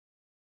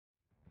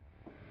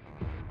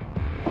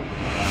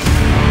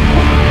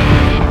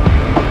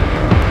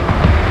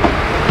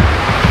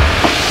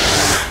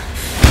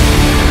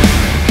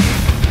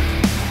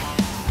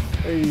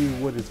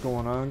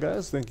on,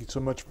 guys? Thank you so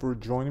much for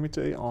joining me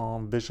today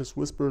on Vicious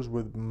Whispers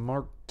with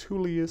Mark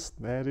Tullius.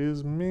 That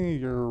is me,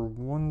 your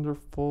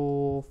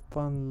wonderful,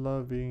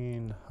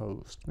 fun-loving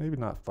host. Maybe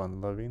not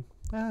fun-loving.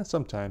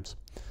 Sometimes.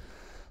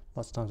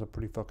 Lots of times I'm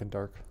pretty fucking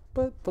dark.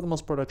 But for the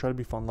most part, I try to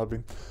be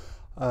fun-loving.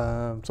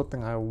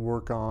 Something I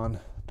work on.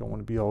 Don't want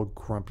to be all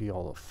grumpy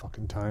all the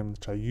fucking time,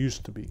 which I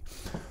used to be.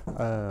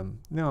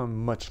 Now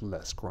I'm much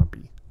less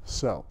grumpy.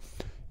 So,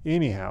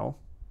 anyhow,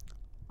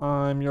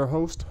 I'm your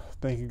host.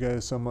 Thank you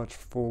guys so much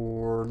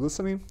for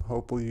listening.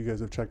 Hopefully you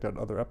guys have checked out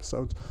other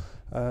episodes.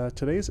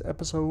 Today's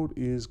episode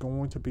is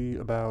going to be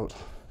about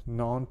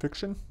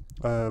nonfiction.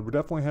 We're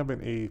definitely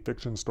having a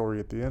fiction story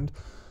at the end.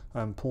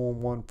 I'm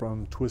pulling one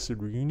from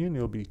Twisted Reunion.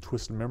 It'll be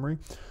Twisted Memory.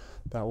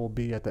 That will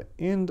be at the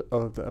end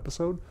of the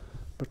episode.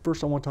 But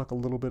first I want to talk a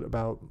little bit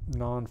about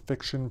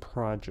nonfiction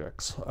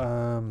projects.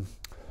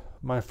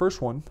 My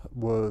first one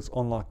was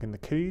Unlocking the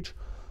Cage,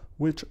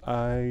 which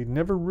I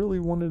never really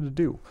wanted to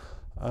do.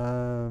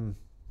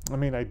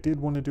 I did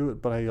want to do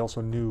it, but I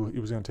also knew it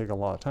was going to take a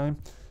lot of time.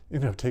 It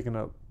ended up taking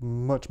up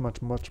much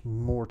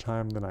more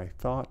time than I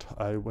thought.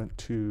 I went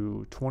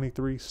to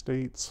 23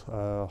 states,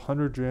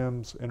 100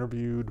 gyms,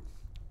 interviewed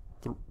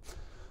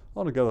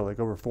altogether like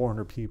over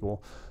 400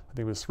 people. I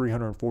think it was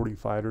 340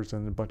 fighters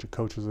and a bunch of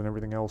coaches and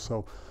everything else.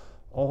 So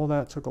all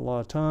that took a lot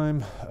of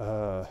time,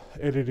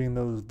 editing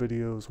those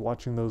videos,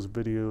 watching those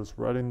videos,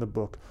 writing the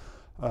book.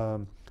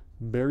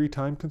 Very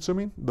time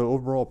consuming. The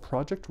overall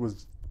project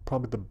was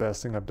probably the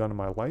best thing I've done in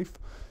my life.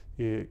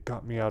 It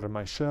got me out of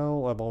my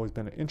shell. I've always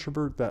been an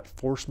introvert. That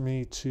forced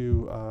me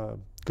to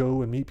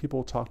go and meet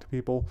people, talk to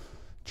people,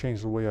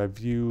 change the way I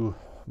view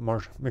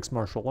mixed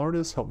martial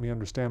artists, help me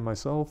understand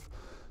myself.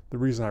 The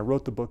reason I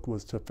wrote the book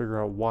was to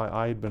figure out why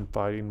I had been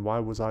fighting. Why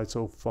was I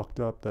so fucked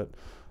up that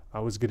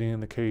I was getting in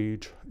the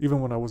cage, even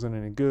when I wasn't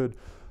any good,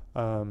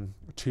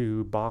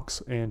 to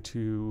box and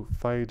to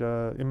fight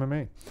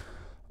MMA.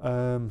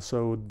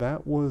 So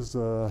that was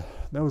a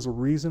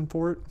reason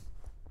for it.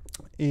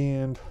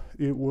 And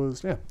it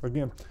was,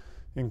 again,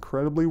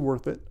 incredibly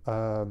worth it.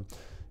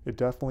 It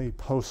definitely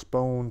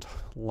postponed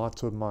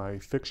lots of my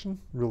fiction,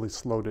 really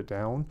slowed it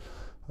down.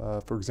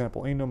 For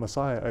example, Ain't No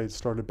Messiah, I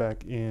started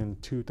back in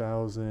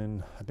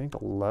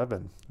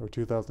 2011 or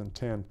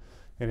 2010,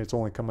 and it's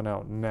only coming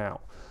out now.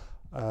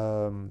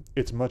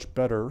 It's much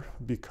better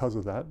because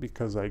of that,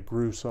 because I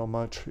grew so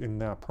much in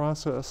that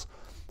process.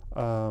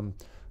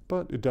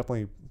 But it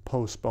definitely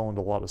postponed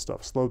a lot of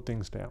stuff, slowed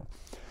things down.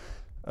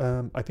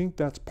 I think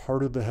that's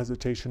part of the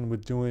hesitation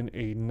with doing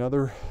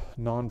another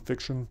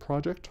nonfiction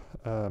project.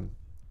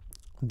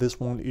 This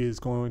one is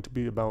going to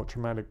be about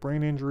traumatic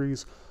brain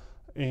injuries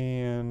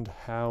and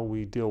how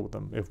we deal with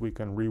them. If we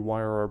can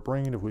rewire our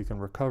brain, if we can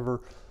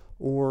recover,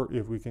 or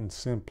if we can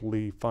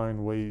simply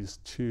find ways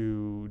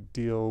to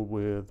deal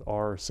with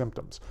our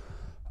symptoms.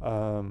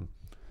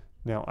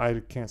 Now,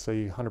 I can't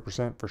say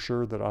 100% for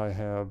sure that I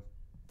have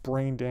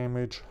brain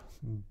damage,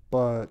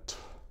 but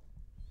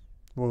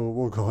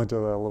we'll go into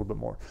that a little bit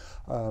more.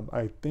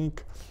 I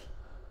think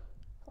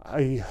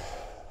I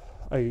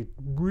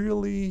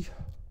really,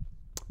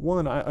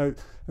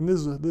 and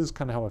this is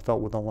kind of how I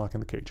felt with Unlocking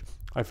the Cage.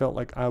 I felt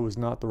like I was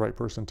not the right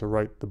person to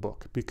write the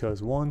book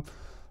because one,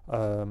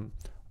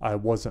 I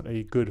wasn't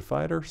a good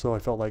fighter, so I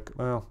felt like,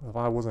 well, if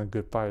I wasn't a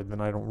good fighter,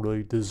 then I don't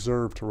really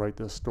deserve to write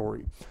this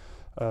story.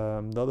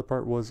 The other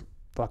part was,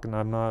 I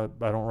don't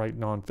write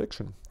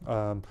nonfiction.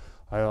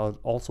 I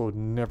also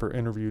never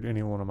interviewed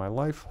anyone in my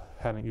life,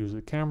 hadn't used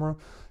a camera,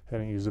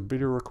 hadn't used a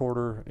video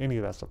recorder, any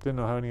of that stuff. Didn't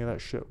know how any of that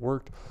shit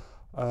worked.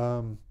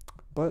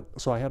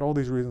 So I had all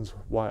these reasons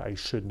why I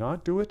should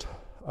not do it.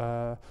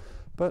 And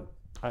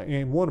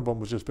one of them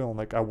was just feeling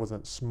like I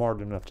wasn't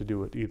smart enough to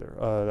do it either.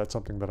 That's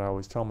something that I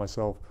always tell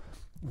myself.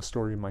 The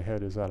story in my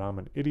head is that I'm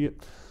an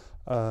idiot.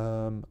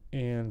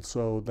 And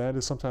so that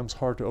is sometimes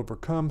hard to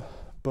overcome.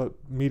 But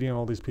meeting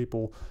all these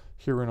people,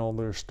 hearing all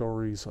their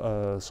stories,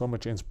 so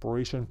much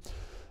inspiration,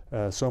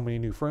 so many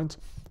new friends,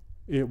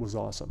 it was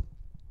awesome.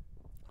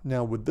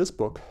 Now with this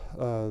book,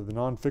 the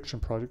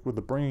nonfiction project with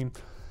the brain,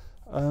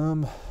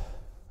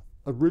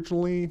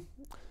 originally,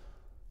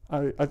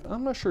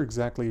 I'm not sure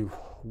exactly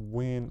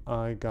when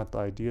I got the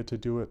idea to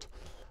do it.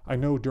 I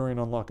know during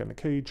Unlocking the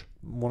Cage,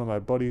 one of my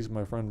buddies,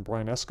 my friend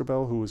Brian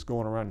Escobar, who was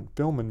going around and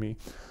filming me,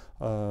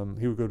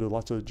 he would go to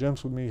lots of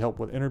gyms with me, help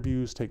with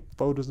interviews, take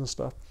photos and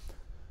stuff.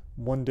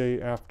 One day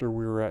after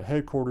we were at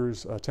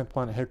headquarters, 10th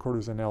Planet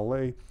headquarters in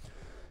LA,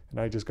 and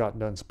I just got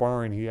done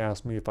sparring, he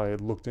asked me if I had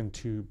looked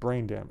into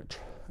brain damage.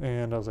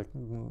 And I was like,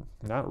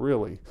 not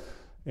really.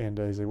 And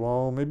he's like,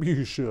 well, maybe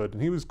you should.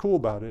 And he was cool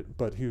about it,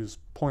 but he was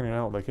pointing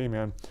out like, hey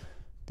man,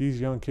 these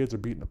young kids are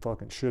beating the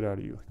fucking shit out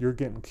of you. You're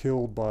getting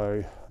killed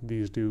by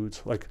these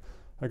dudes. Like,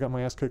 I got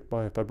my ass kicked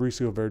by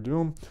Fabricio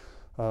Verdum,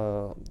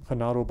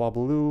 Hanato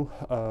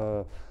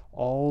Babalu,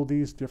 all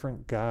these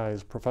different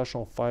guys,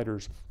 professional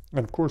fighters.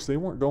 And of course, they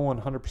weren't going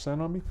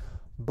 100% on me,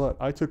 but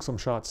I took some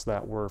shots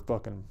that were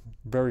fucking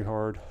very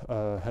hard,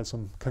 had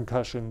some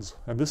concussions,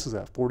 and this is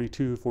at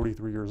 42,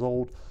 43 years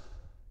old,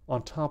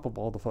 on top of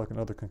all the fucking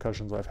other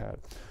concussions I've had.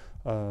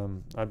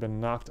 I've been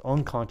knocked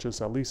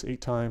unconscious at least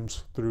 8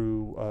 times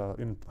through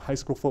in high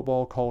school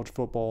football, college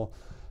football,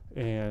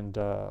 and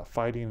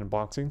fighting and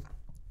boxing.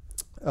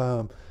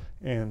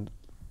 And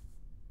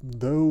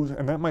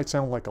that might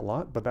sound like a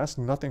lot, but that's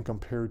nothing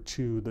compared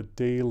to the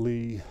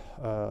daily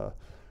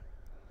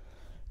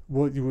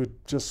what you would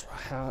just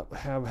have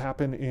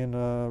happen in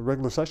a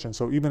regular session.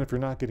 So even if you're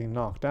not getting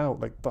knocked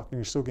out, like fucking,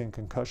 you're still getting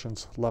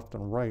concussions left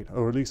and right,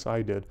 or at least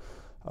I did.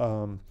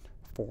 For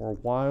a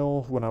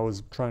while, when I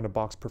was trying to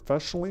box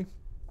professionally,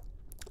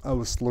 I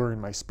was slurring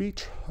my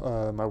speech.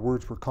 My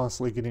words were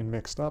constantly getting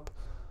mixed up.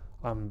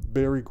 I'm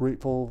very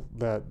grateful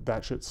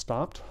that shit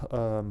stopped.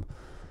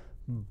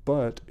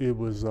 But it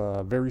was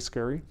very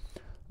scary.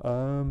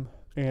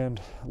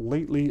 And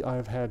lately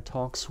I've had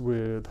talks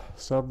with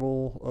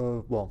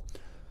several,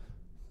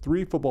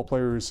 3 football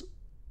players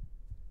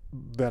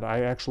that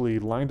I actually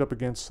lined up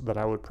against, that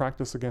I would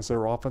practice against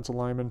their offensive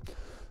linemen,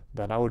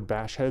 that I would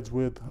bash heads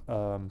with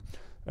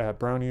at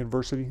Brown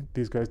University.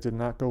 These guys did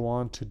not go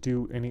on to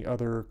do any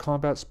other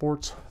combat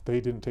sports. They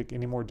didn't take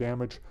any more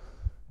damage.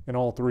 And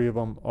all 3 of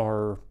them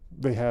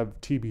they have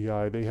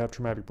TBI, they have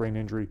traumatic brain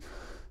injury.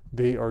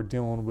 They are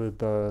dealing with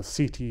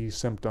CT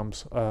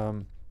symptoms.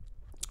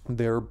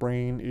 Their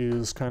brain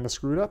is kind of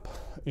screwed up,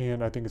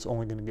 and I think it's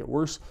only going to get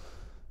worse.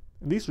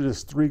 And these are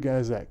just 3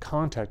 guys that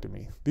contacted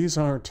me. These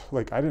aren't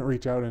like, I didn't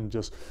reach out and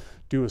just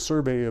do a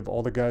survey of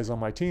all the guys on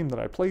my team that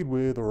I played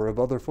with, or of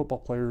other football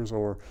players,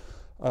 or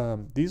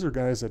these are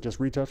guys that just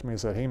reached out to me and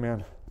said, hey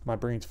man, my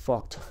brain's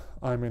fucked.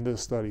 I'm in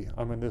this study.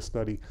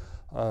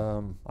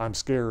 I'm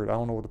scared. I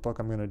don't know what the fuck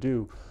I'm going to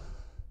do.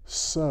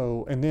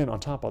 So, and then on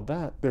top of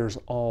that, there's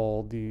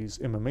all these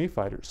MMA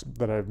fighters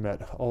that I've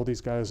met, all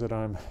these guys that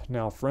I'm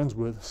now friends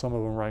with. Some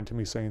of them writing to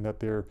me saying that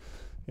they're,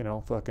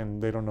 fucking,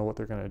 they don't know what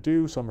they're going to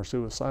do. Some are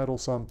suicidal,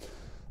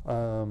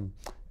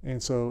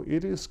 and so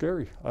it is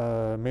scary.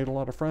 Made a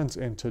lot of friends,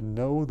 and to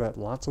know that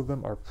lots of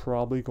them are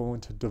probably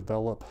going to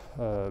develop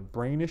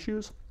brain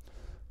issues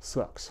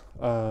sucks.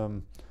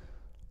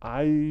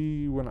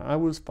 When I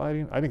was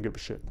fighting, I didn't give a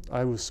shit.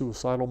 I was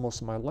suicidal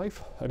most of my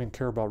life. I didn't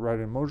care about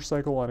riding a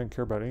motorcycle. I didn't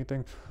care about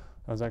anything.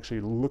 I was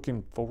actually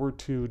looking forward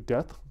to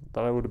death.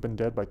 Thought I would have been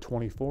dead by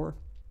 24.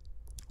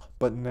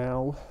 But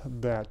now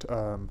that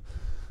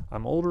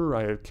I'm older,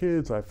 I have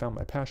kids, I found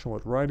my passion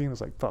with writing.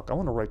 It's like, fuck, I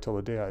want to write till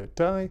the day I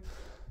die.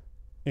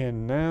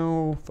 And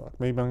now, fuck,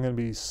 maybe I'm going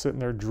to be sitting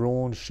there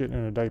drooling shit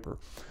in a diaper.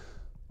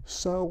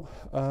 So,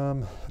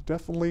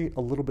 definitely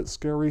a little bit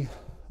scary.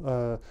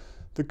 The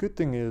good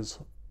thing is,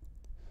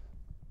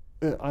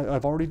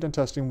 I've already done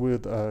testing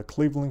with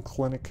Cleveland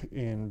Clinic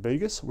in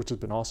Vegas, which has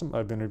been awesome.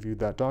 I've interviewed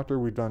that doctor.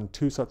 We've done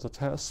 2 sets of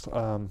tests.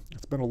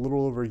 It's been a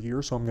little over a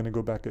year, so I'm going to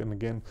go back and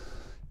again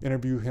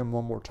interview him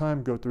one more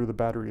time, go through the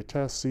battery of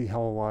tests, see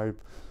how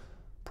I've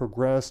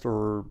progressed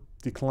or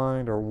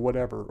declined or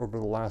whatever over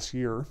the last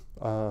year.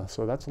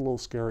 So that's a little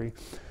scary.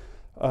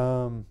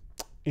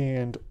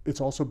 And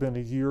it's also been a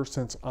year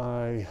since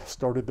I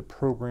started the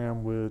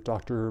program with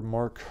Dr.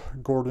 Mark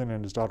Gordon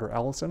and his daughter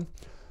Allison.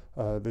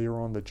 They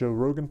are on the Joe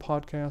Rogan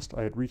podcast.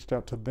 I had reached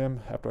out to them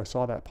after I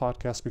saw that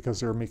podcast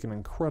because they were making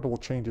incredible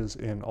changes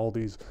in all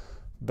these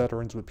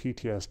veterans with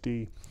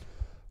PTSD.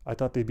 I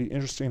thought they'd be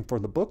interesting for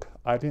the book.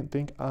 I didn't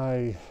think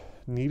I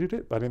needed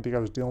it. I didn't think I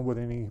was dealing with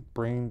any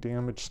brain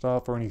damage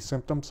stuff or any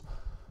symptoms.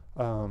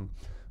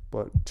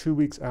 But 2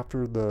 weeks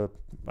after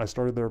I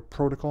started their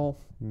protocol,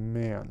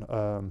 man,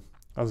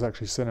 I was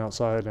actually sitting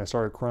outside and I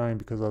started crying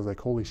because I was like,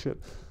 holy shit,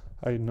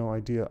 I had no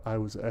idea I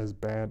was as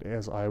bad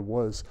as I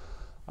was.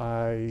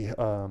 I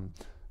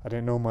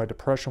didn't know my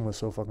depression was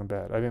so fucking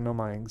bad. I didn't know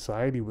my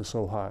anxiety was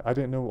so high. I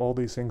didn't know all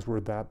these things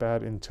were that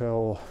bad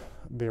until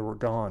they were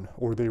gone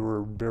or they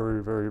were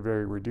very, very,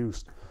 very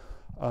reduced.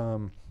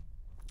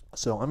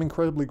 So I'm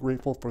incredibly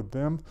grateful for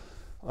them.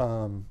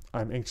 I'm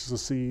anxious to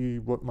see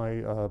what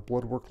my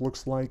blood work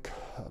looks like.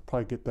 I'll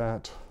probably get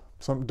that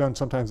done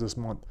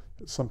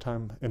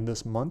sometime in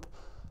this month.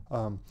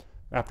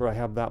 After I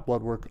have that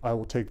blood work, I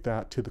will take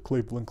that to the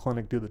Cleveland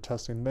Clinic, do the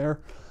testing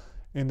there.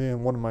 And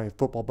then one of my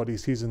football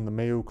buddies, he's in the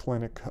Mayo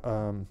Clinic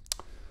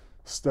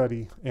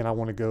study, and I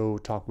want to go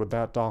talk with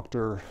that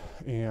doctor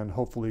and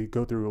hopefully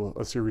go through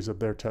a series of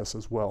their tests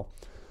as well.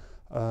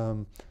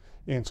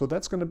 And so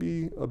that's going to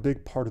be a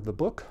big part of the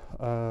book.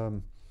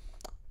 And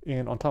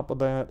on top of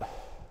that,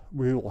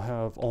 we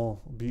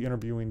will be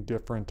interviewing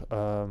different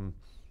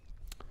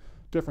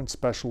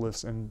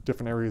specialists in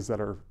different areas that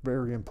are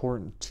very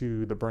important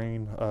to the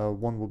brain.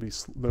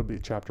 There'll be a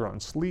chapter on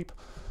sleep.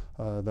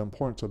 The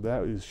importance of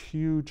that is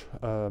huge.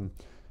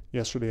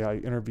 Yesterday I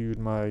interviewed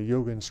my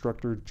yoga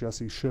instructor,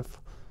 Jessie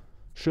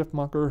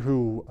Schiffmacher,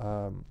 who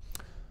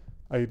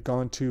I had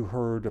gone to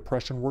her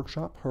depression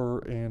workshop. Her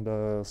and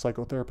a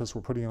psychotherapist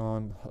were putting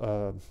on,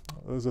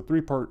 it was a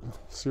 3-part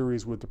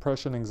series with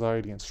depression,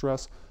 anxiety, and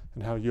stress,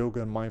 and how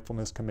yoga and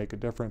mindfulness can make a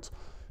difference.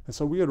 And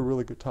so we had a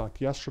really good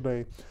talk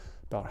yesterday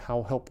about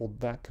how helpful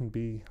that can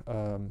be.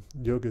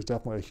 Yoga is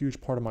definitely a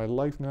huge part of my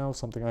life now,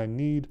 something I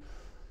need.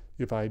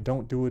 If I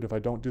don't do it, if I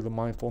don't do the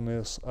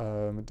mindfulness,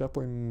 it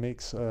definitely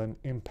makes an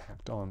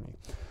impact on me.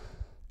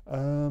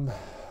 Um,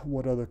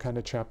 what other kind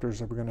of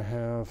chapters are we going to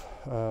have?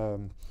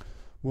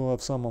 We'll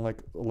have some on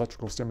like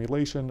electrical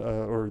stimulation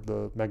or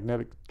the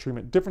magnetic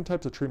treatment, different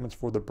types of treatments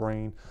for the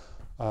brain.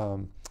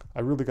 I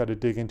really got to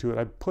dig into it.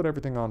 I put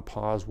everything on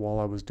pause while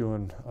I was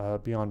doing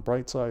Beyond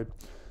Brightside.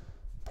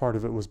 Part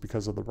of it was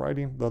because of the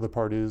writing. The other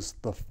part is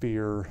the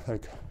fear.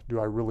 Like, do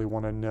I really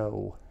want to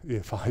know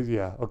if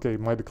okay,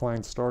 my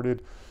decline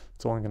started.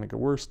 It's only going to get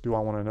worse. Do I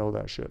want to know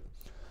that shit?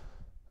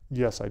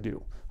 Yes, I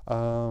do.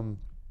 And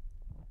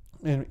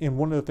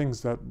one of the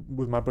things that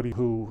with my buddy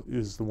who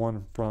is the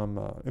one from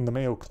in the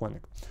Mayo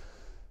Clinic,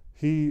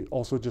 he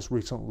also just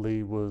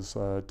recently was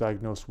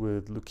diagnosed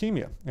with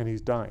leukemia, and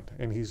he's dying,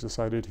 and he's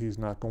decided he's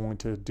not going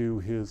to do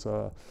his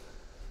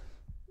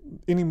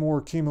any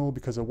more chemo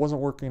because it wasn't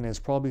working.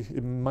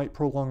 It might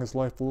prolong his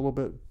life a little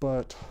bit,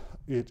 but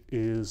it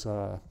is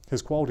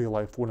his quality of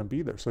life wouldn't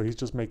be there. So he's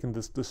just making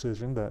this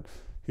decision that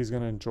he's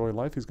going to enjoy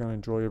life. He's going to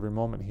enjoy every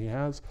moment he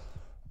has.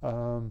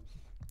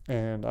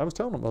 And I was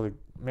telling him, like,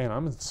 man,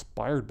 I'm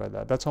inspired by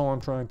that. That's how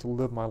I'm trying to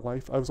live my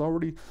life. I was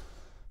already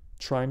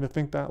trying to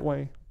think that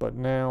way, but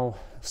now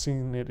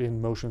seeing it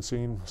in motion,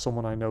 seeing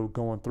someone I know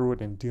going through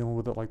it and dealing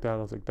with it like that, I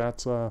was like,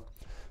 that's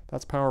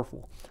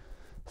powerful.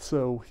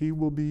 So he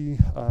will be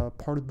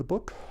part of the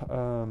book.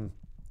 So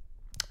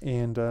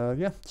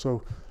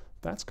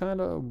that's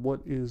kind of what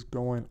is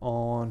going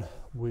on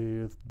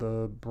with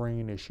the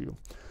brain issue.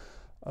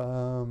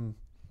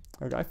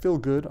 Like, I feel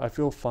good. I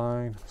feel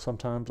fine.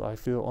 Sometimes I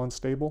feel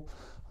unstable.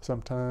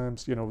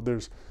 Sometimes,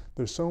 there's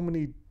so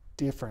many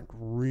different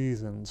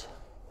reasons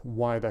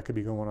why that could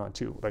be going on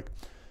too. Like,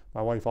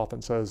 my wife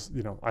often says,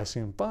 I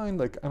seem fine.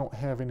 Like, I don't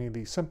have any of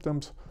these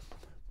symptoms,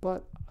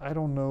 but I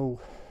don't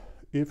know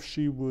if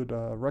she would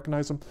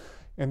recognize them.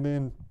 And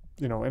then,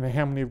 and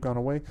how many have gone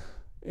away.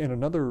 And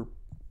another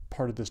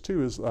part of this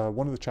too is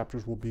one of the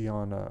chapters will be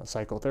on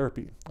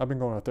psychotherapy. I've been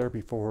going to therapy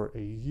for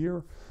a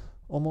year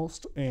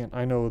almost, and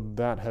I know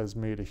that has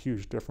made a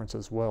huge difference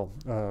as well.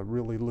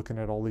 Really looking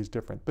at all these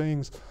different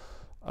things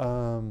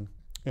and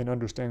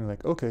understanding,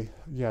 like, okay,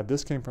 yeah,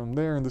 this came from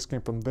there and this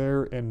came from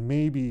there, and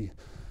maybe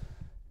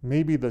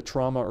the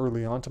trauma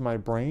early on to my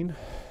brain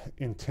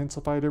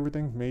intensified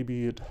everything.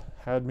 Maybe it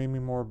had made me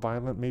more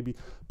violent,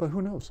 but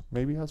who knows?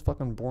 Maybe I was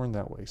fucking born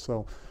that way.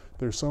 So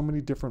there's so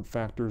many different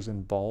factors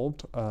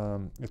involved.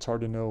 It's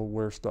hard to know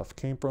where stuff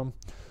came from.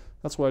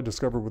 That's what I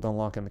discovered with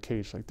Unlocking the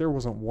Cage. Like, there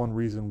wasn't one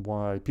reason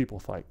why people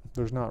fight.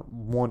 There's not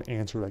one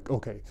answer like,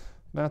 okay,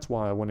 that's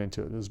why I went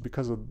into it. It was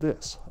because of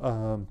this.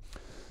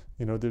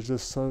 There's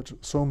just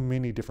so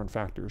many different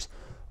factors.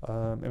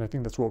 And I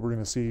think that's what we're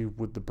going to see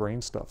with the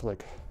brain stuff.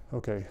 Like,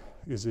 okay,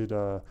 is it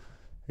are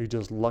you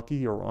just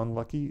lucky or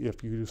unlucky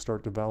if you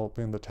start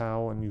developing the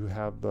tau and you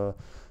have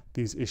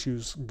these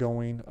issues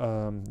going?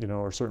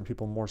 Are certain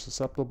people more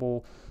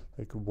susceptible?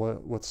 Like,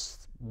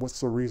 what's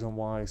the reason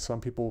why some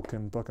people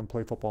can fucking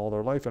play football all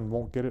their life and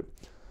won't get it?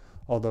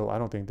 Although I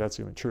don't think that's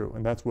even true.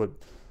 And that's what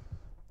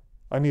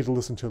I need to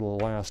listen to the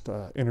last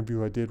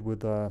interview I did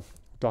with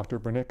Dr.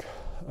 Bernick.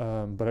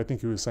 But I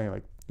think he was saying,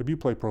 like, if you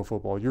play pro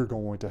football, you're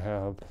going to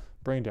have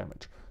brain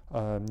damage.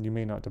 You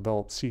may not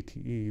develop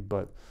CTE,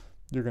 but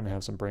you're going to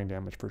have some brain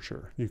damage for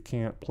sure. You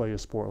can't play a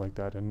sport like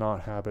that and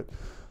not have it.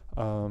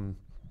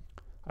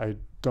 I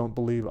don't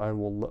believe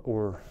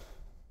I'll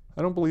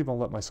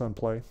let my son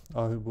play.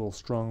 I will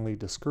strongly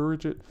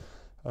discourage it.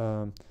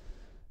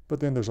 But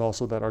then there's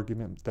also that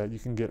argument that you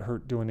can get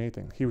hurt doing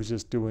anything. He was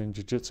just doing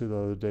jiu-jitsu the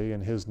other day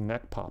and his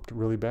neck popped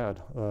really bad.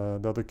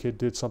 The other kid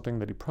did something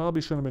that he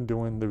probably shouldn't have been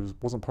doing.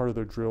 Wasn't part of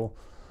their drill.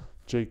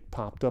 Jake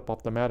popped up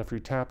off the mat after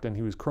he tapped and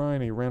he was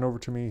crying. He ran over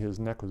to me. His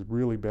neck was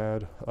really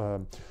bad.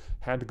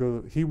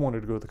 He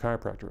wanted to go to the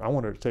chiropractor. I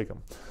wanted to take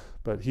him.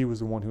 But he was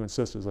the one who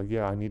insisted. He's like,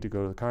 yeah, I need to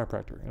go to the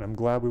chiropractor. And I'm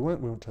glad we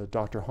went. We went to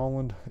Dr.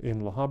 Holland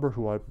in La Habra,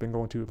 who I've been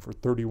going to for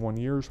 31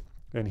 years.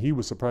 And he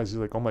was surprised. He's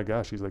like, oh my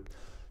gosh. He's like,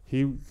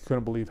 he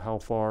couldn't believe how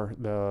far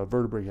the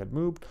vertebrae had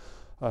moved.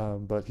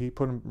 But he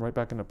put him right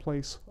back into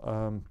place.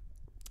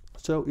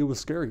 So it was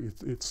scary.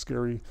 It's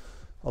scary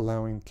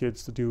allowing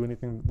kids to do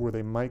anything where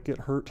they might get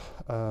hurt.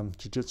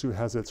 Jiu-jitsu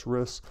has its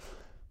risks,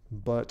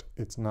 but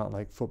it's not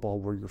like football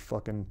where you're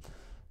fucking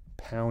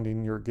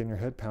you're getting your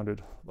head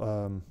pounded.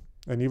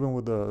 And even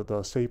with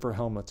the safer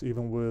helmets,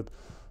 even with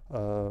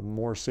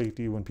more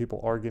safety when people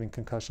are getting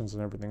concussions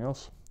and everything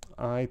else,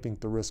 I think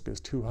the risk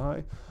is too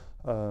high.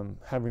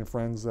 Having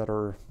friends that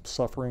are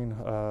suffering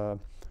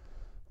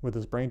with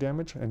this brain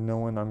damage and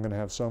knowing I'm going to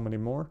have so many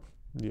more,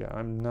 yeah,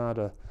 I'm not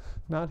a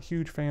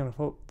huge fan of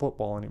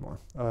football anymore.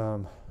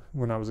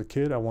 When I was a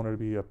kid, I wanted to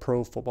be a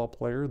pro football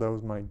player. That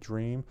was my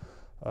dream.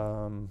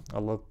 I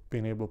loved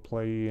being able to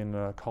play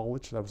in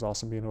college. That was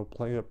awesome being able to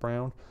play at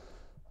Brown.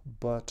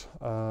 But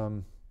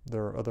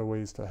there are other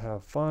ways to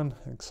have fun,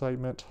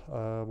 excitement,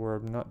 where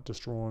I'm not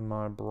destroying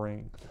my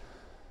brain.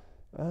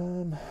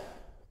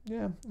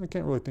 Yeah, I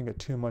can't really think of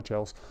too much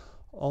else.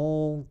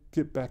 I'll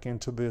get back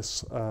into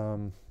this,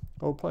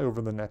 probably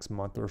over the next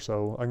month or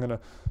so. I'm going to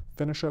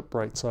finish up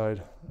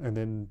Brightside and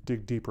then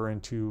dig deeper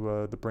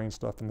into the brain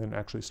stuff and then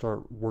actually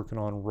start working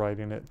on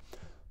writing it.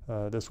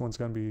 This one's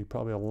going to be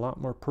probably a lot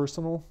more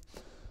personal.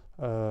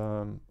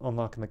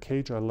 Unlocking the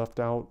cage, I left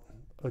out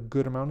a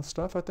good amount of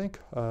stuff, I think.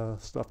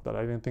 Stuff that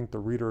I didn't think the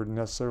reader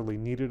necessarily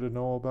needed to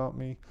know about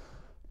me.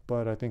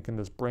 But I think in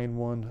this brain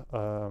one,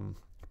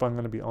 if I'm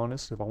going to be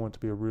honest, if I want it to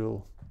be a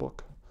real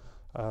book,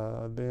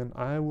 then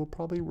I will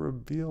probably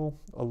reveal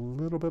a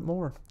little bit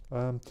more.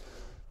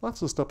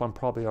 Lots of stuff I'm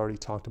probably already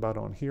talked about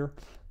on here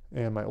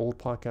and my old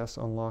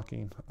podcast,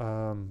 Unlocking,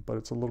 but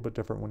it's a little bit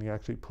different when you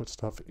actually put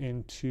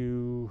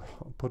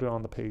it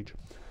on the page.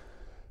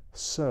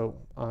 So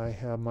I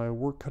have my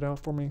work cut out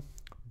for me,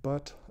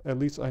 but at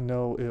least I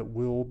know it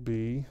will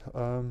be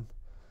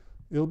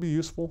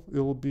useful.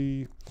 It'll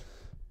be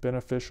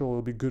beneficial.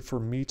 It'll be good for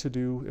me to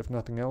do, if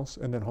nothing else,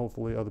 and then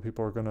hopefully other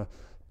people are going to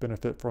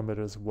benefit from it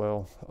as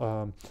well.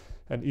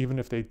 And even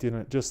if they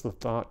didn't, just the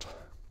thought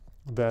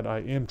that I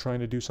am trying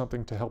to do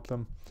something to help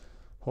them,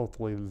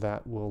 hopefully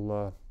that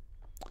will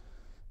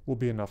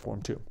be enough for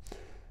them too.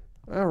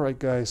 All right,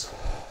 guys,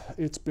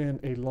 it's been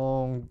a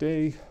long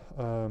day.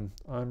 I'm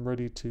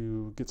ready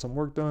to get some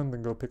work done,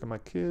 then go pick up my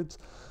kids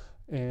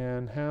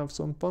and have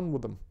some fun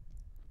with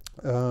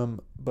them.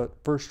 But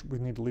first, we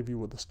need to leave you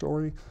with a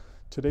story.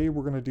 Today,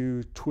 we're going to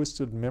do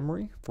Twisted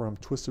Memory from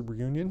Twisted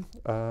Reunion.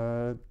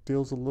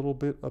 Deals a little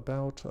bit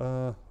about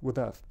with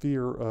that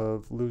fear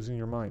of losing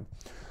your mind.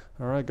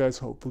 All right, guys,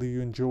 hopefully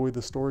you enjoy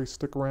the story.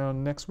 Stick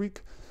around next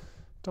week.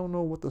 Don't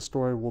know what the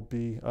story will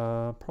be.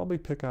 Probably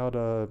pick out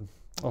a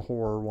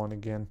horror one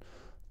again.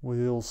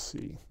 We'll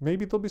see.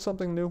 Maybe there'll be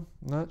something new.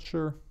 Not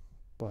sure,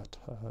 but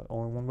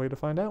only one way to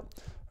find out.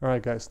 All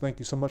right, guys, thank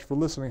you so much for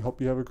listening.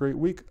 Hope you have a great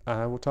week.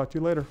 I will talk to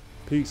you later.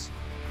 Peace.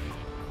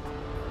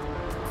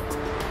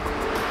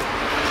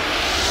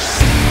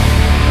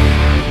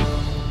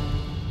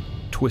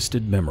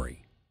 Twisted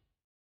Memory.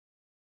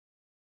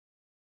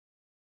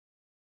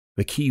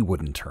 The key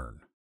wouldn't turn.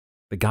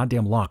 The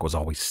goddamn lock was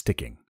always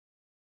sticking.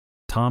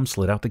 Tom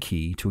slid out the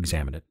key to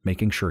examine it,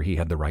 making sure he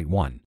had the right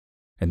one,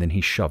 and then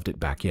he shoved it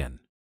back in.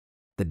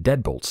 The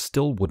deadbolt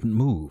still wouldn't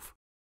move.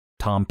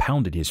 Tom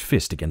pounded his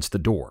fist against the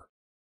door.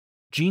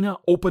 "Gina,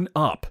 open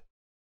up!"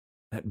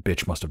 That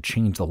bitch must have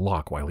changed the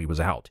lock while he was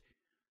out.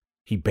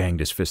 He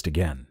banged his fist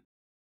again.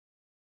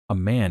 A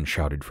man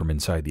shouted from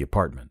inside the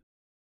apartment.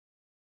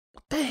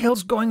 "What the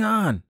hell's going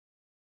on?"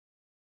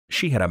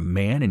 She had a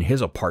man in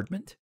his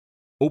apartment?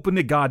 "Open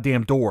the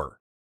goddamn door!"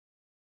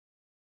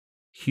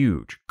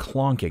 Huge,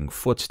 clonking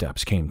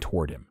footsteps came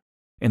toward him,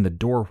 and the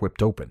door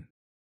whipped open.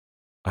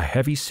 A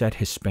heavy-set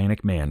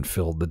Hispanic man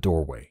filled the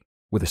doorway.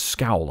 With a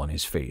scowl on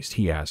his face,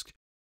 he asked,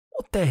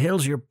 "What the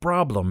hell's your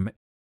problem?"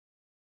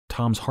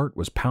 Tom's heart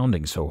was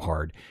pounding so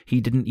hard, he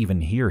didn't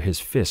even hear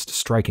his fist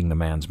striking the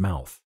man's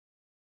mouth.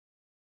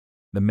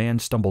 The man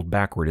stumbled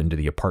backward into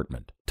the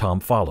apartment. Tom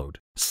followed,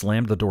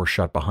 slammed the door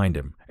shut behind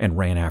him, and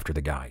ran after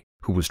the guy,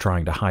 who was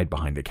trying to hide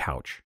behind the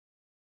couch.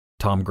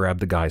 Tom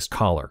grabbed the guy's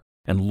collar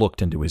and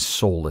looked into his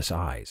soulless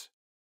eyes.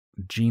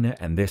 Gina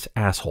and this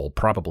asshole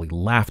probably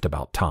laughed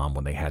about Tom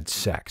when they had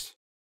sex.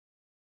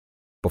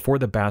 Before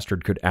the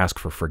bastard could ask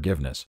for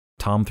forgiveness,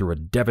 Tom threw a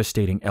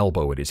devastating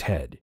elbow at his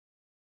head.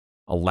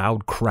 A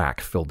loud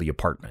crack filled the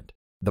apartment.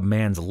 The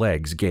man's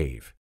legs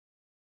gave.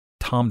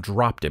 Tom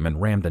dropped him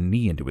and rammed a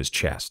knee into his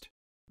chest,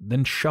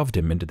 then shoved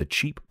him into the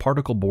cheap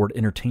particle board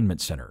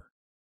entertainment center.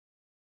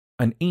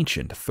 An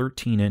ancient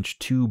 13-inch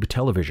tube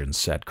television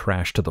set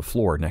crashed to the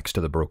floor next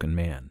to the broken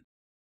man.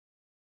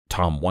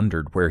 Tom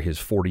wondered where his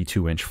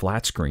 42-inch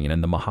flat screen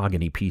and the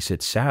mahogany piece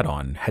it sat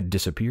on had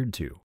disappeared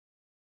to.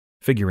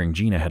 Figuring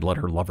Gina had let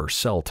her lover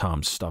sell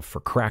Tom's stuff for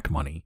crack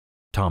money,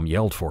 Tom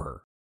yelled for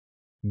her.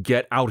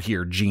 "Get out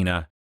here,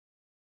 Gina!"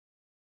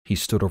 He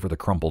stood over the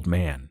crumpled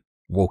man,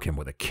 woke him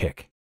with a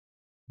kick.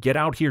 "Get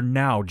out here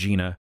now,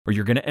 Gina, or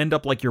you're going to end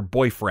up like your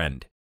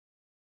boyfriend."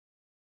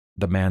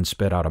 The man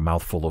spit out a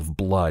mouthful of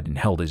blood and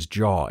held his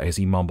jaw as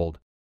he mumbled,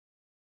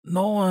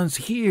 "No one's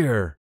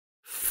here.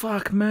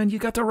 Fuck, man, you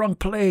got the wrong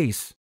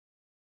place."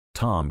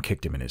 Tom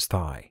kicked him in his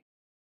thigh.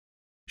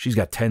 "She's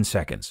got 10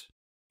 seconds.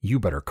 You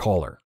better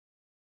call her."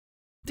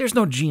 "There's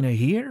no Gina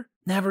here.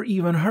 Never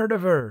even heard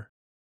of her."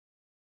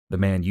 The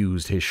man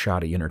used his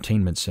shoddy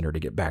entertainment center to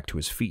get back to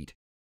his feet.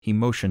 He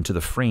motioned to the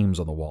frames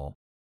on the wall.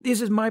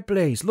 "This is my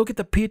place. Look at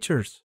the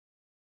pictures."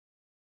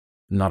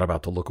 Not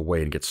about to look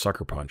away and get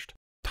sucker punched,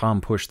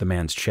 Tom pushed the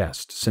man's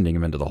chest, sending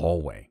him into the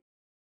hallway.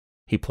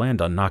 He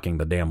planned on knocking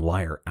the damn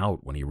liar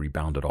out when he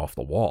rebounded off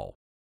the wall,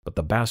 but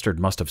the bastard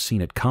must have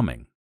seen it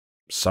coming,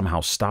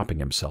 somehow stopping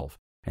himself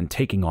and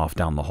taking off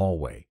down the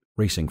hallway,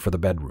 racing for the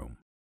bedroom.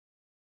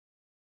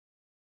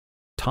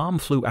 Tom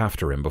flew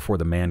after him before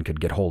the man could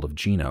get hold of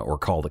Gina or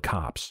call the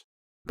cops,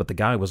 but the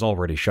guy was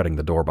already shutting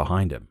the door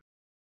behind him.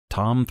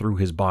 Tom threw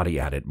his body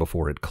at it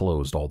before it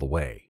closed all the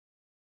way.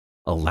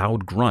 A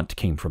loud grunt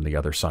came from the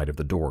other side of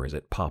the door as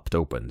it popped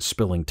open,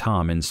 spilling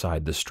Tom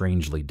inside the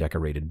strangely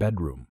decorated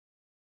bedroom.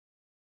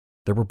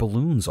 There were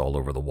balloons all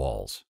over the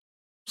walls,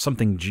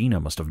 something Gina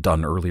must have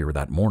done earlier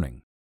that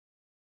morning.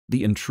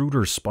 The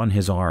intruder spun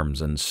his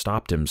arms and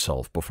stopped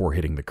himself before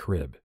hitting the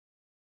crib.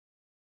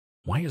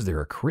 Why is there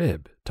a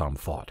crib? Tom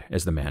thought,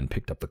 as the man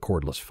picked up the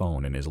cordless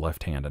phone in his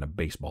left hand and a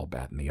baseball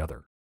bat in the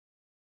other.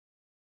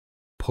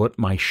 Put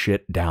my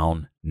shit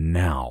down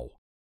now,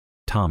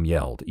 Tom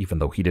yelled, even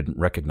though he didn't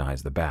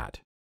recognize the bat.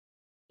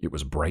 It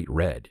was bright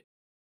red.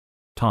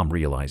 Tom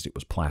realized it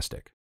was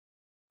plastic.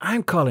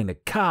 I'm calling the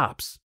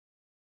cops.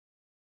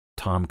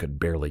 Tom could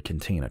barely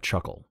contain a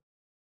chuckle.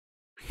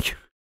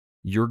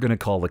 You're going to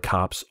call the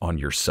cops on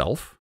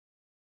yourself?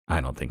 I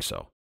don't think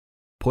so.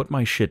 Put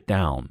my shit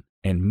down,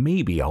 and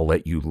maybe I'll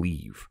let you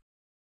leave.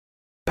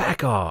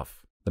 Back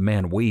off! The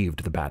man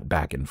waved the bat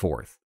back and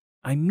forth.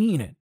 I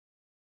mean it.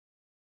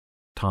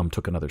 Tom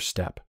took another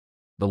step,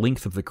 the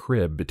length of the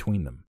crib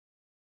between them.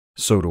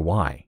 So do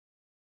I.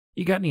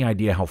 You got any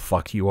idea how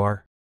fucked you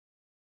are?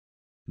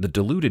 The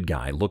deluded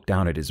guy looked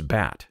down at his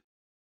bat.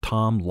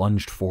 Tom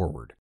lunged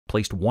forward,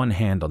 placed one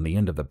hand on the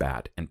end of the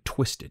bat, and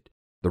twisted,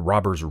 the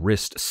robber's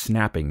wrist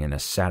snapping in a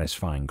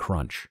satisfying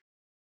crunch.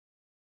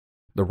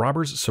 The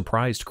robber's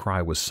surprised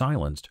cry was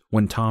silenced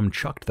when Tom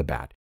chucked the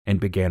bat and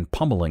began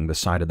pummeling the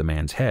side of the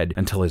man's head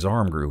until his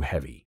arm grew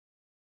heavy.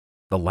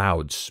 The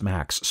loud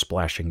smacks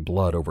splashing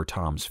blood over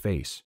Tom's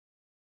face.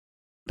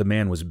 The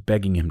man was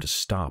begging him to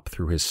stop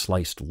through his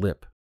sliced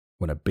lip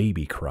when a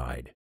baby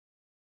cried.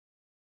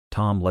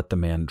 Tom let the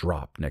man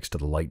drop next to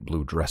the light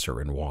blue dresser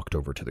and walked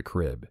over to the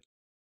crib.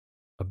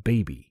 A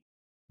baby,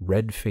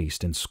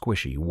 red-faced and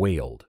squishy,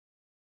 wailed.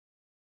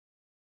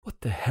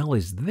 What the hell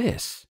is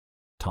this?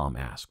 Tom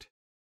asked.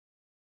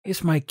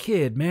 It's my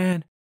kid,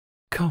 man.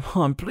 Come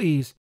on,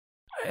 please.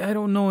 I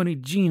don't know any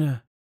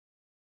Gina.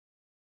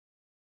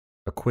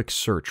 A quick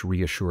search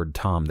reassured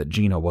Tom that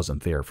Gina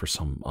wasn't there for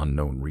some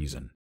unknown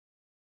reason.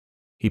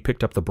 He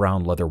picked up the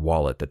brown leather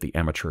wallet that the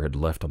amateur had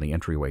left on the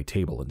entryway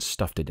table and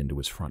stuffed it into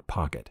his front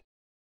pocket.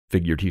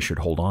 Figured he should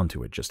hold on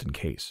to it just in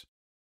case.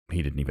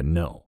 He didn't even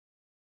know.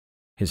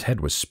 His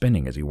head was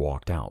spinning as he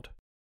walked out.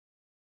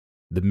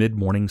 The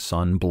mid-morning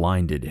sun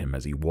blinded him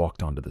as he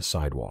walked onto the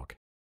sidewalk.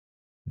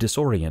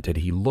 Disoriented,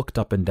 he looked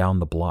up and down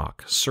the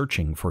block,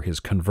 searching for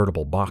his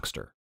convertible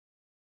Boxster.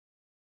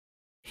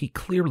 He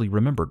clearly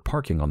remembered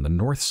parking on the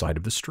north side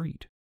of the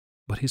street,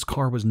 but his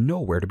car was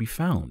nowhere to be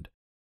found.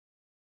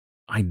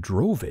 I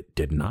drove it,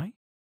 didn't I?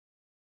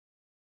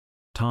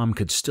 Tom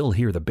could still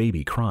hear the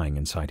baby crying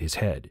inside his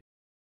head.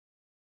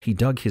 He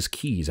dug his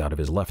keys out of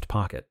his left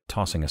pocket,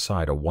 tossing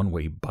aside a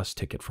one-way bus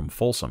ticket from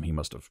Folsom he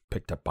must have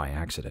picked up by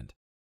accident.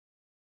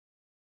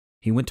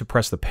 He went to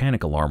press the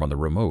panic alarm on the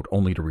remote,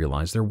 only to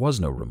realize there was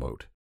no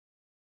remote.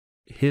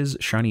 His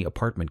shiny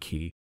apartment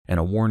key and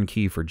a worn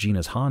key for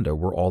Gina's Honda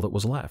were all that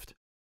was left.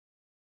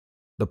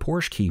 The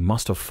Porsche key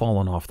must have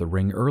fallen off the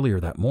ring earlier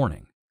that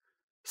morning.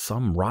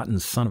 Some rotten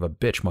son of a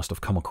bitch must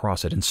have come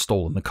across it and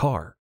stolen the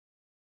car.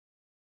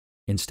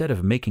 Instead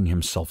of making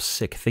himself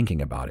sick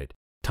thinking about it,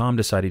 Tom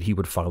decided he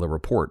would file a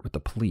report with the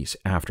police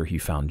after he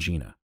found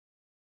Gina.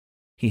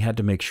 He had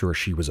to make sure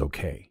she was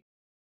okay.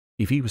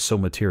 If he was so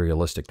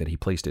materialistic that he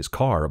placed his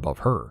car above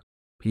her,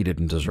 he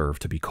didn't deserve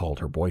to be called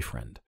her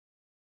boyfriend.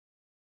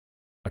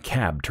 A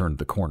cab turned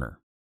the corner.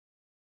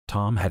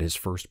 Tom had his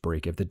first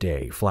break of the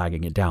day,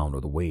 flagging it down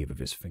with a wave of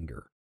his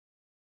finger.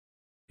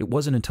 It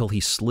wasn't until he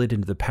slid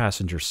into the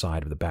passenger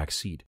side of the back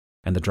seat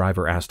and the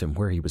driver asked him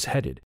where he was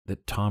headed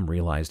that Tom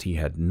realized he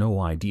had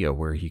no idea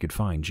where he could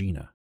find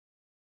Gina.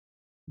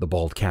 The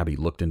bald cabbie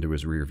looked into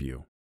his rear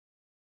view.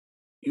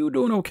 You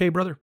doing okay,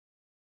 brother?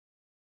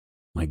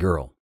 My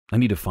girl. I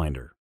need to find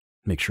her.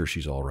 Make sure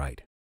she's all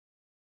right.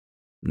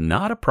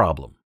 Not a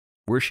problem.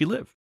 Where's she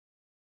live?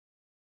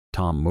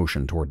 Tom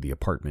motioned toward the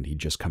apartment he'd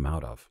just come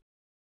out of.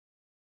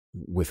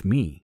 With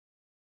me.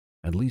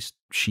 At least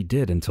she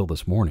did until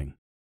this morning.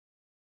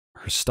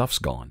 Her stuff's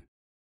gone.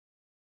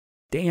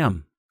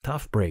 Damn,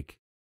 tough break.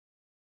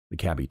 The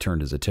cabbie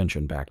turned his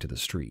attention back to the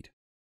street.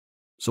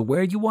 So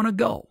where you want to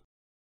go?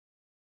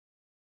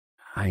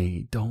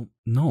 I don't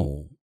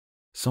know.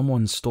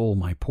 Someone stole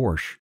my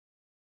Porsche.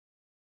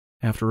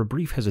 After a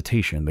brief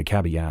hesitation, the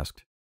cabbie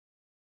asked,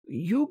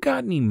 You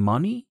got any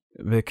money?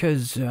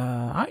 Because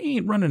I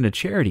ain't running a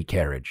charity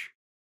carriage.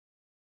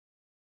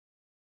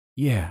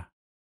 Yeah,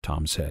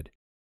 Tom said,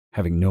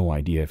 having no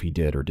idea if he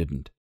did or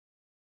didn't.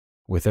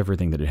 With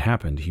everything that had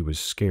happened, he was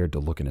scared to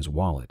look in his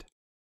wallet.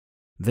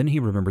 Then he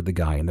remembered the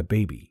guy and the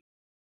baby.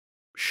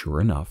 Sure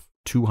enough,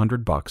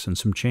 $200 and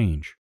some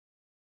change.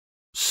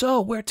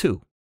 So, where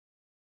to?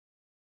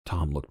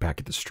 Tom looked back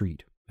at the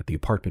street, at the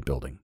apartment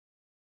building.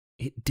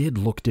 It did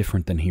look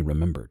different than he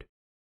remembered.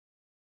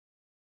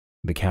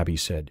 The cabbie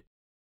said,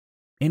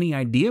 Any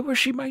idea where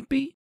she might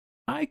be?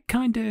 I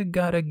kinda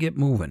gotta get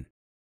moving.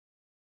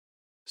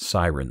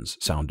 Sirens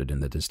sounded in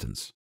the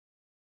distance.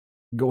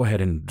 Go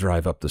ahead and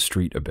drive up the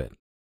street a bit.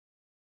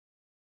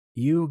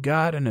 You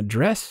got an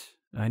address?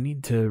 I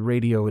need to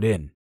radio it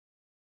in.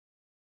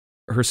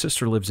 Her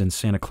sister lives in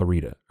Santa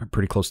Clarita,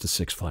 pretty close to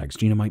Six Flags.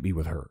 Gina might be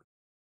with her.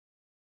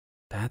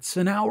 That's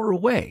an hour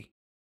away.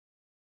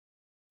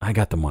 I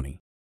got the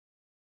money.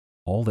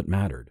 All that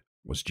mattered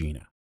was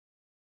Gina.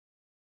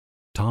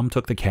 Tom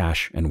took the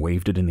cash and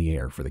waved it in the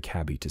air for the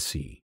cabbie to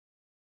see.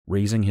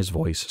 Raising his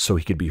voice so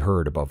he could be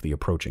heard above the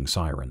approaching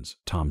sirens,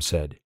 Tom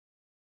said,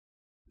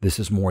 "This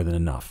is more than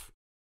enough.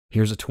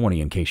 Here's a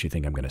 20 in case you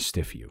think I'm going to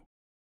stiff you.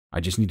 I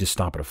just need to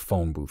stop at a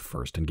phone booth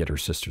first and get her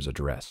sister's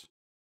address."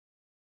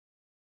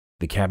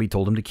 The cabbie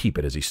told him to keep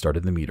it as he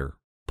started the meter,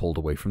 pulled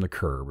away from the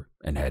curb,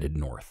 and headed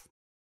north.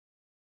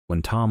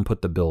 When Tom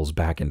put the bills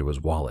back into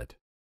his wallet,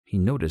 he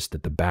noticed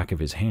that the back of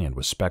his hand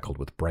was speckled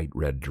with bright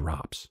red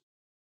drops.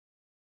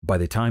 By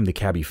the time the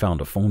cabbie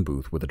found a phone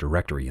booth with a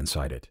directory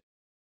inside it,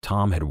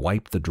 Tom had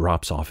wiped the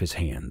drops off his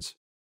hands.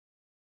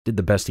 Did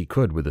the best he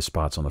could with the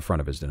spots on the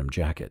front of his denim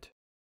jacket.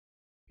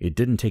 It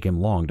didn't take him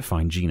long to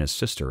find Gina's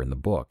sister in the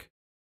book,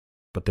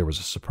 but there was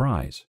a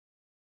surprise.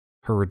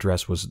 Her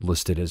address was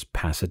listed as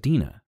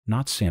Pasadena,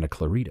 not Santa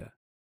Clarita.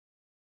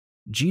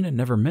 Gina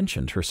never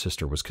mentioned her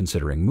sister was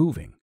considering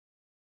moving.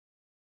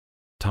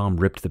 Tom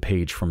ripped the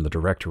page from the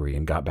directory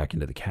and got back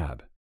into the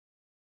cab.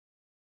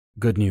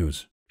 "Good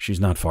news. She's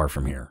not far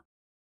from here."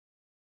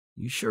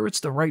 "You sure it's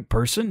the right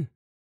person?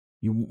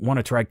 You want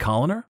to try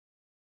calling her?"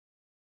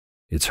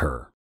 "It's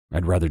her.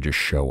 I'd rather just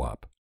show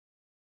up."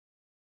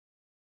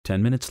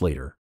 10 minutes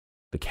later,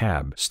 the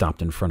cab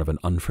stopped in front of an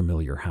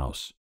unfamiliar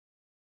house.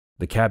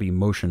 The cabbie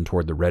motioned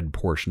toward the red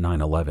Porsche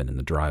 911 in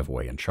the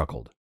driveway and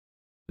chuckled.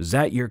 "Is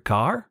that your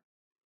car?"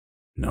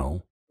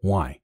 "No.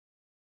 Why?"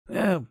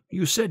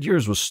 You said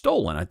yours was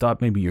stolen. I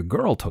thought maybe your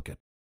girl took it."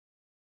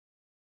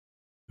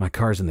 "My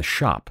car's in the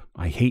shop.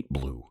 I hate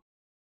blue."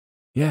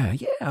 Yeah,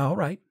 all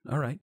right.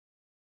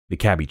 The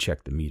cabbie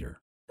checked the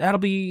meter. "That'll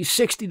be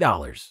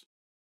 $60.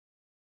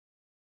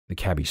 The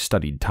cabbie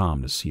studied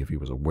Tom to see if he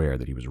was aware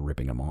that he was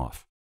ripping him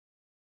off.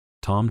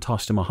 Tom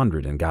tossed him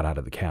 $100 and got out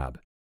of the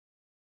cab.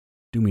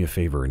 "Do me a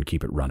favor and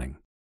keep it running.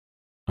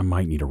 I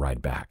might need a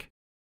ride back."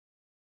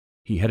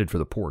 He headed for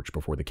the porch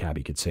before the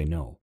cabbie could say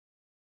no.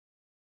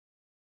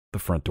 The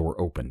front door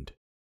opened.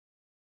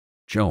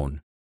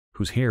 Joan,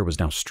 whose hair was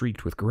now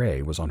streaked with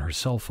gray, was on her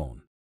cell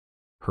phone.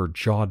 Her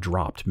jaw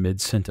dropped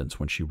mid-sentence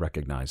when she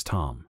recognized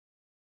Tom.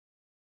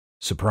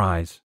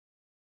 "Surprise.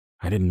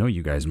 I didn't know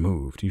you guys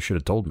moved. You should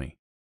have told me."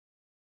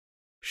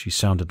 She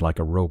sounded like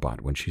a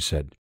robot when she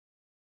said,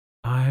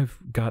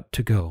 "I've got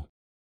to go."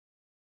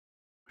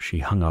 She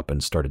hung up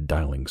and started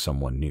dialing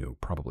someone new,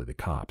 probably the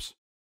cops.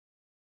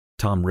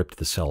 Tom ripped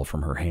the cell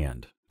from her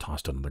hand,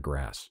 tossed it on the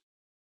grass.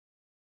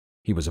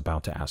 He was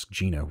about to ask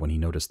Gina when he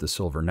noticed the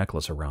silver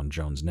necklace around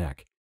Joan's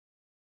neck.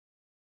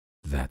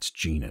 "That's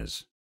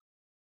Gina's."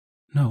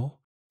 "No,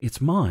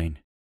 it's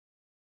mine."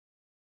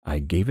 "I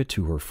gave it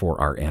to her for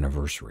our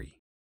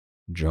anniversary."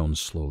 Joan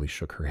slowly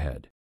shook her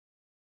head.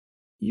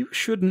 "You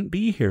shouldn't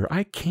be here.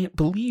 I can't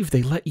believe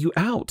they let you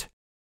out."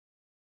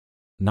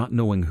 Not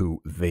knowing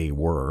who they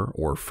were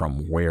or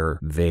from where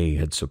they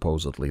had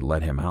supposedly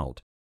let him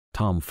out,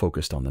 Tom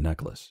focused on the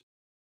necklace.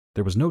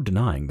 There was no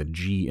denying the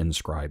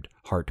G-inscribed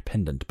heart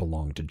pendant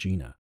belonged to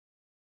Gina.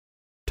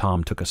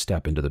 Tom took a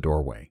step into the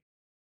doorway.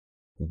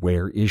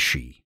 "Where is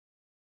she?"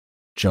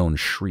 Joan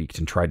shrieked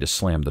and tried to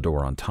slam the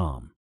door on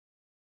Tom.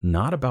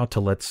 Not about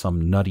to let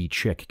some nutty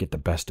chick get the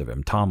best of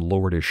him, Tom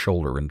lowered his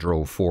shoulder and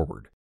drove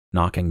forward,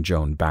 knocking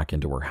Joan back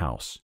into her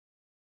house.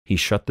 He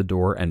shut the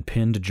door and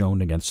pinned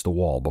Joan against the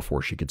wall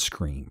before she could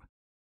scream.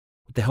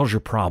 "What the hell's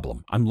your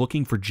problem? I'm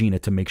looking for Gina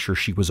to make sure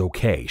she was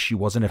okay. She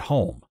wasn't at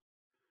home."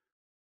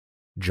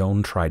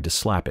 Joan tried to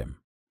slap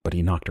him, but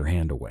he knocked her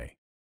hand away.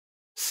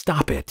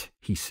 "Stop it,"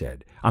 he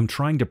said. "I'm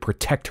trying to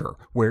protect her.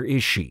 Where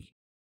is she?"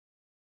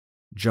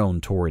 Joan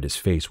tore at his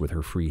face with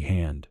her free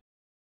hand.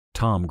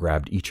 Tom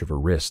grabbed each of her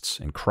wrists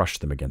and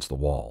crushed them against the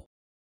wall.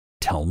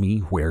 "Tell me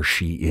where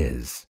she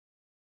is."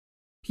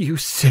 "You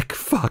sick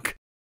fuck."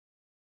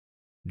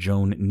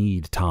 Joan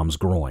kneed Tom's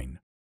groin,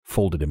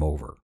 folded him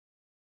over.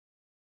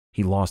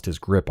 He lost his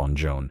grip on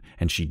Joan,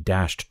 and she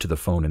dashed to the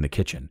phone in the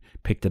kitchen,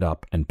 picked it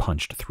up, and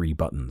punched 3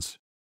 buttons.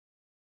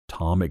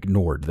 Tom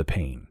ignored the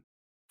pain,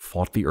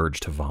 fought the urge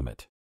to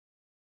vomit.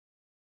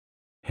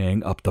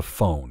 "Hang up the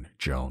phone,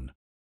 Joan."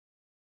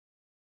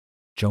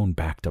 Joan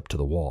backed up to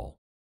the wall,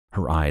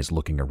 her eyes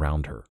looking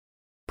around her,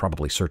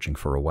 probably searching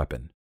for a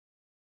weapon.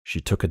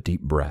 She took a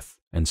deep breath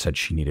and said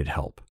she needed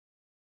help.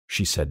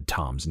 She said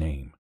Tom's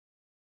name.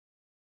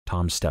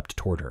 Tom stepped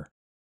toward her.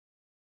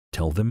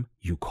 "Tell them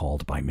you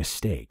called by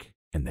mistake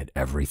and that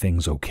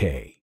everything's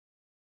okay."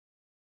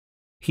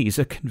 "He's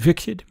a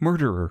convicted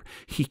murderer.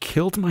 He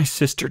killed my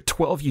sister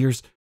 12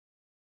 years..."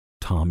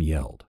 Tom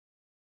yelled.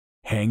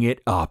 "Hang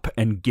it up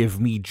and give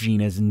me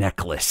Gina's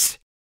necklace."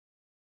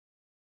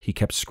 He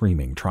kept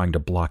screaming, trying to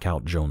block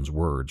out Joan's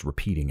words,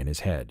 repeating in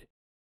his head,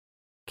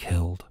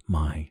 "Killed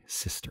my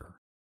sister."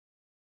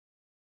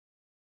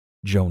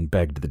 Joan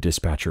begged the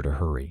dispatcher to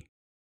hurry.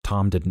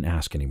 Tom didn't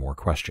ask any more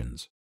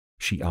questions.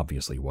 She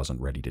obviously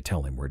wasn't ready to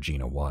tell him where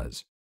Gina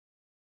was.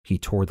 He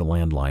tore the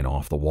landline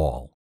off the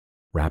wall,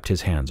 wrapped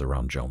his hands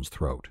around Joan's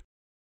throat.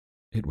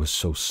 It was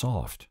so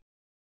soft,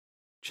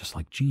 just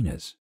like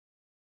Gina's.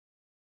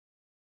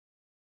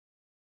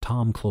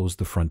 Tom closed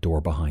the front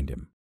door behind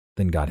him,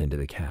 then got into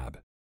the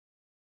cab.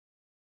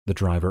 The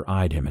driver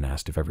eyed him and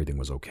asked if everything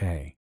was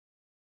okay.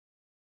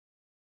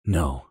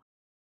 "No,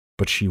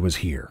 but she was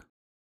here.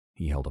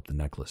 He held up the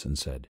necklace and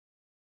said,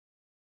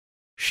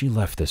 "She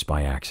left this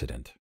by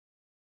accident.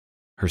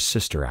 Her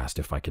sister asked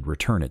if I could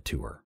return it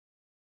to her."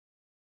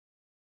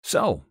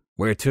 "So,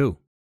 where to?"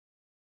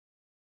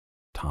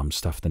 Tom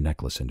stuffed the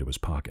necklace into his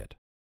pocket,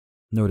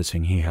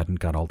 noticing he hadn't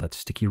got all that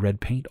sticky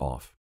red paint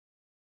off.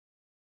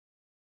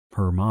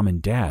 "Her mom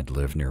and dad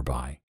live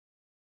nearby.